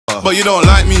but you don't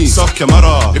like me, suck your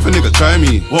mother. If a nigga try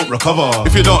me, won't recover.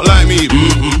 If you don't like me,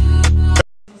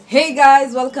 Hey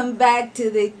guys, welcome back to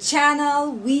the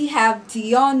channel. We have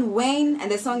Tion, Wayne, and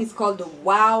the song is called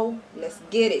Wow. Let's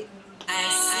get it.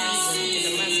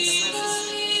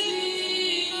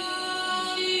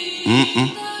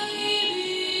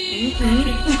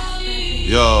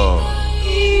 Yo.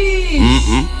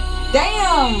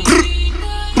 Damn.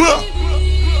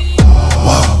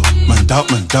 Wow,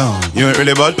 man down. You ain't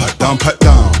really bad, pat down.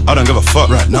 I don't give a fuck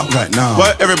right now.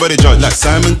 Why everybody judge like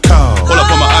Simon Cowell? Pull up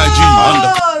on my IG.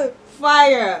 Oh,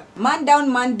 fire. Man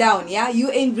down, yeah? You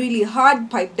ain't really hard,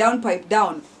 pipe down.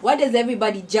 Why does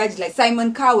everybody judge like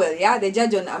Simon Cowell, yeah? They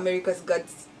judge on America's Got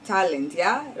Talent,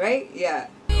 yeah? Right? Yeah.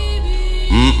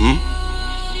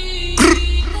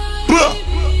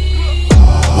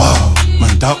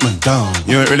 Wow, man down.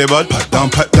 You ain't really bad, pat down.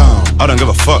 I don't give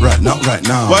a fuck right now.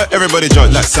 Why everybody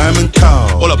judge like Simon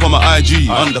Cowell? All up on my IG,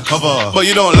 undercover. But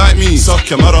you don't like me, suck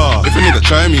your mother. If a nigga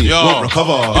try me, won't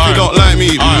recover. If you don't like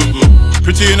me,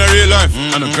 pretty in a real life,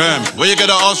 and a gram. Where you get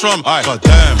that ass from? God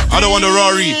damn, I don't want a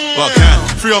Rari, but I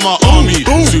can. Free on my army,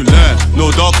 soon land. No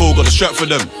Darko, got the strap for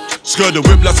them. Skirt the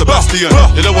whip like Sebastian.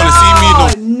 They don't wanna see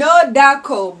me, no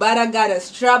Darko, but I got a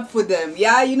strap for them.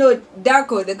 Yeah, you know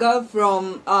Darko, the girl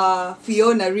from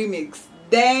Fiona remix.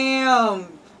 Damn.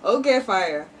 Okay,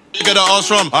 fire. You get that ass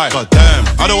from? God damn,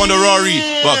 I don't want a Rari,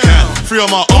 but I can. Free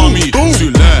on my army,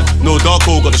 soon land. No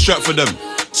Darko, got the strap for them.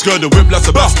 Skirt the whip like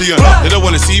Sebastian. They don't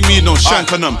wanna see me, no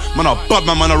shank on them. Man, I bad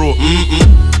man, I wrote.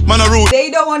 Man, I wrote. They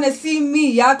don't wanna see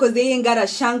me, yeah, cause they ain't got a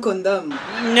shank on them.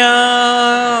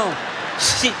 No,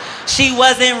 she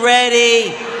wasn't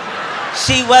ready.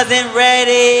 She wasn't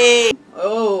ready.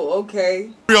 Oh,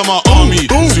 okay. Free on my army,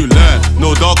 soon land.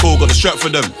 No Darko, got the strap for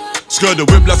them. Skirt the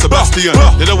whip like Sebastian.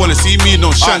 They don't wanna see me,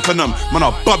 no shank on them. Man,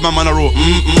 I bad man, I wrote.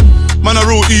 Man, I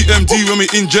roll EMT when we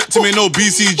inject him, ain't no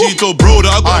BCG. Told bro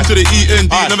that I got into the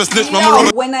END. Never snitch, man. No,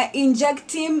 when I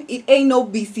inject him, it ain't no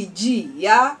BCG,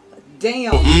 yeah?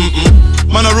 Damn.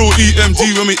 Man, I roll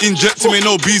EMT when we inject him, ain't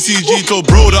no BCG. Told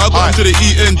bro that I got into the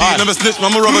END. Never snitch,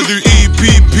 man. I'ma rather do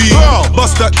EPP.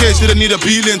 Bust that case, didn't need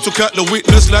appealing. Took out the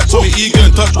witness like Tommy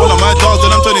Egan. Touch one of my dogs,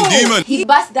 then I'm turning demon. He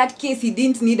bust that case, he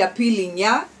didn't need appealing,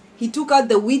 yeah? He took out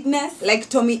the witness like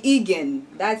Tommy Egan.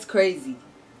 That's crazy.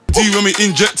 When we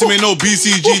inject him, ain't no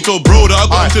BCG. Told bro that I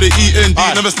got into the END.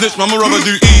 Never snitch, man. I'ma rather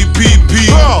do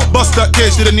EPP. Bust that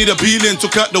case, didn't need appealing.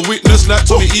 Took out the witness like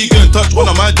Tommy Egan. Touch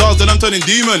one of my dogs, then I'm turning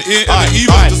demon. Ain't ever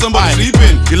even to somebody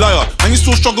sleeping. You liar, and you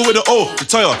still struggle with the O.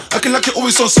 Retire, acting like you're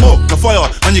always on smoke. The fire,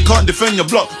 and you can't defend your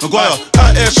block. Maguire,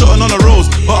 out air shotting on the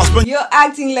roads, but I spend. You're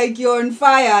acting like you're on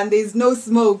fire and there's no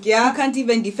smoke, yeah? You can't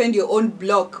even defend your own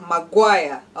block,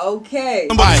 Maguire. Okay.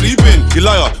 Somebody sleeping. You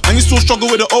liar, and you still struggle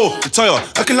with the O. Retire,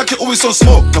 acting like you're always on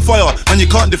smoke. The fire, and you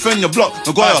can't defend your block.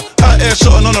 Maguire, out air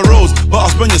shotting on the roads, but I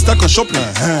spend your stack on shopping.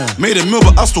 Made a meal,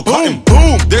 but I still cut him.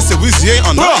 They say Wizzy ain't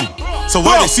on nothing. So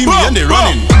why they see me and they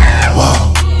running?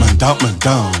 Wow, man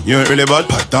down. You ain't really bad,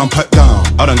 pat down.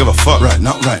 I don't give a fuck right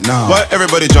now. Why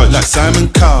everybody judge like Simon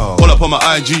Cowell? Pull up on my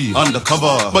IG,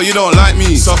 undercover. But you don't like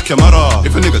me, suck your mother.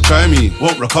 If a nigga try me,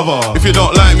 won't recover. If you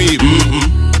don't like me,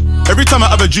 every time I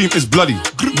have a dream, it's bloody.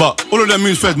 But all of them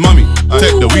moves fed mummy.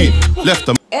 Take the weed, left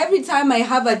them. Every time I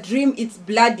have a dream, it's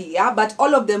bloody, yeah? But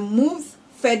all of the moves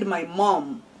fed my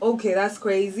mom. Okay, that's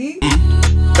crazy.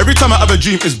 Every time I have a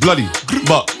dream, it's bloody.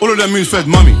 But all of them moves fed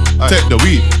mummy. Take the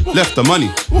weed, left the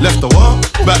money, left the what?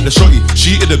 Back the shotty.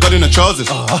 She hid the gun in the trousers.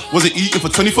 Wasn't eating for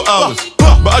 24 hours.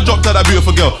 But I dropped out that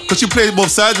beautiful girl, cause she played both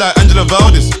sides like Angela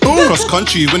Valdez. Cross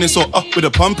country, when it's so up with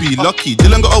a pumpy. Lucky,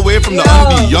 Dylan got away from the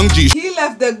undie. Young G. He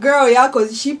left the girl, yeah,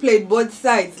 cause she played both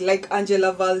sides like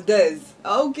Angela Valdez.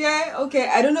 Okay.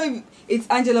 I don't know if it's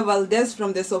Angela Valdez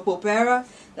from the soap opera.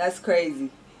 That's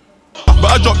crazy.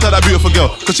 But I dropped out that beautiful girl,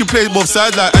 cause she played both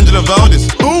sides like Angela Valdez.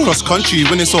 Cross country,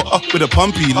 when it's so up with a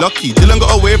pumpy. Lucky, Dylan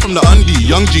got away from the undie.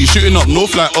 Young G, shooting up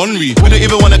north like Henry. We don't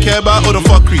even wanna care about all the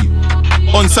fuckery.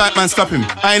 On site, man, slap him.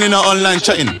 I ain't in our online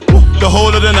chatting. The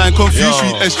whole of the night confused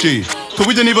with SJ, cause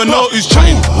we didn't even know who's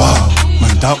chatting. Wow,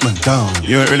 man down.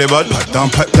 You ain't really bad,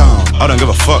 pat down. I don't give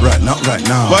a fuck right now.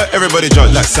 Why everybody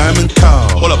judge like Simon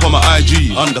Cowell? All up on my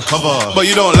IG, undercover. But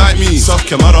you don't like me, suck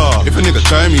your mother. If a nigga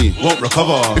try me, won't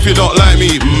recover. If you don't like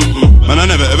me, man, I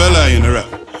never ever lie in the rap.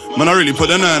 Man, I really put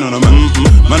the 9 on a man.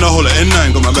 Man, I hold an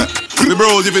N9, got my back. We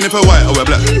bros, even if I white or we're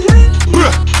black.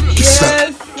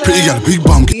 Yes. Pretty got a big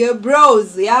bum. You're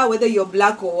bros, yeah, whether you're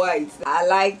black or white. I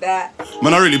like that.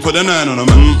 Man, I really put the 9 on a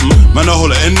man. Man, I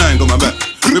hold an N9, got my back.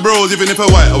 We bros, even if I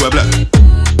white or we're black.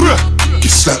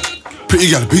 Get slapped. Pretty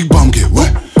got a big bum, get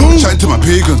wet. Chatting to my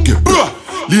pagans, get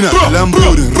lean out the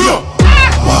Lambo, then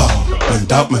wow.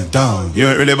 man down. You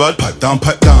ain't really bad, pipe down,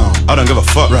 pipe down. I don't give a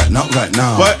fuck right now, right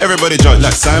now. Why everybody judge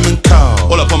like Simon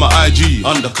Cowell? All up on my IG,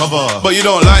 undercover. But you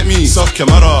don't like me, suck your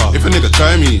mother. If a nigga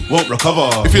try me, won't recover.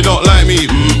 If you don't like me,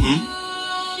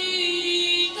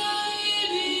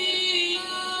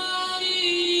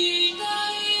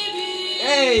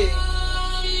 Hey,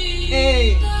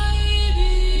 hey,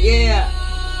 yeah.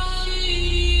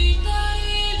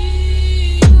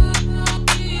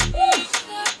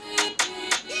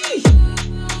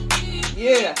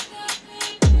 Yeah.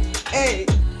 Hey.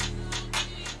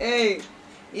 Hey.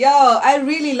 Yo, I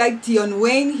really like Tion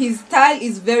Wayne. His style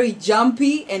is very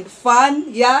jumpy and fun,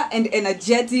 yeah, and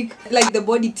energetic. Like the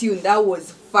body tune, that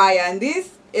was fire. And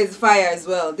this is fire as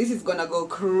well. This is gonna go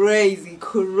crazy,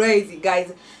 crazy,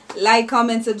 guys. Like,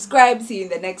 comment, subscribe. See you in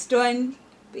the next one.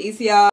 Peace, y'all.